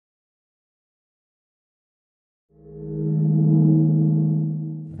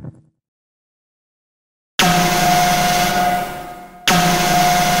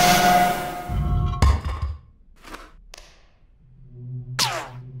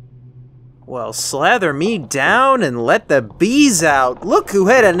Well, slather me down and let the bees out. Look who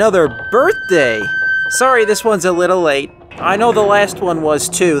had another birthday. Sorry, this one's a little late. I know the last one was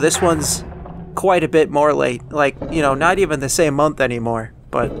too. This one's quite a bit more late. Like, you know, not even the same month anymore.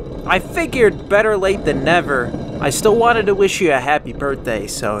 But I figured better late than never. I still wanted to wish you a happy birthday,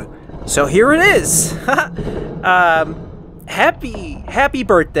 so here it is. Happy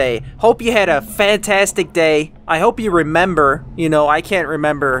birthday. Hope you had a fantastic day. I hope you remember. You know, I can't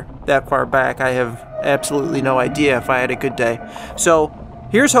remember that far back. I have absolutely no idea if I had a good day. So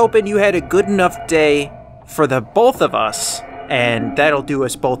here's hoping you had a good enough day for the both of us, and that'll do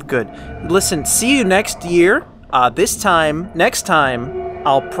us both good. Listen, see you next year. Next time,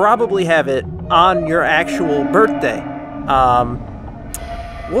 I'll probably have it on your actual birthday.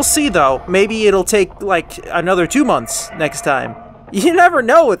 We'll see though. Maybe it'll take like another 2 months next time. You never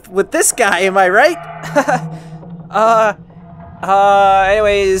know with this guy, am I right?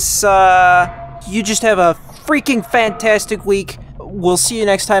 Anyways, you just have a freaking fantastic week. We'll see you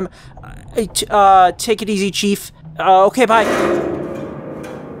next time. Take it easy, Chief. Okay, bye.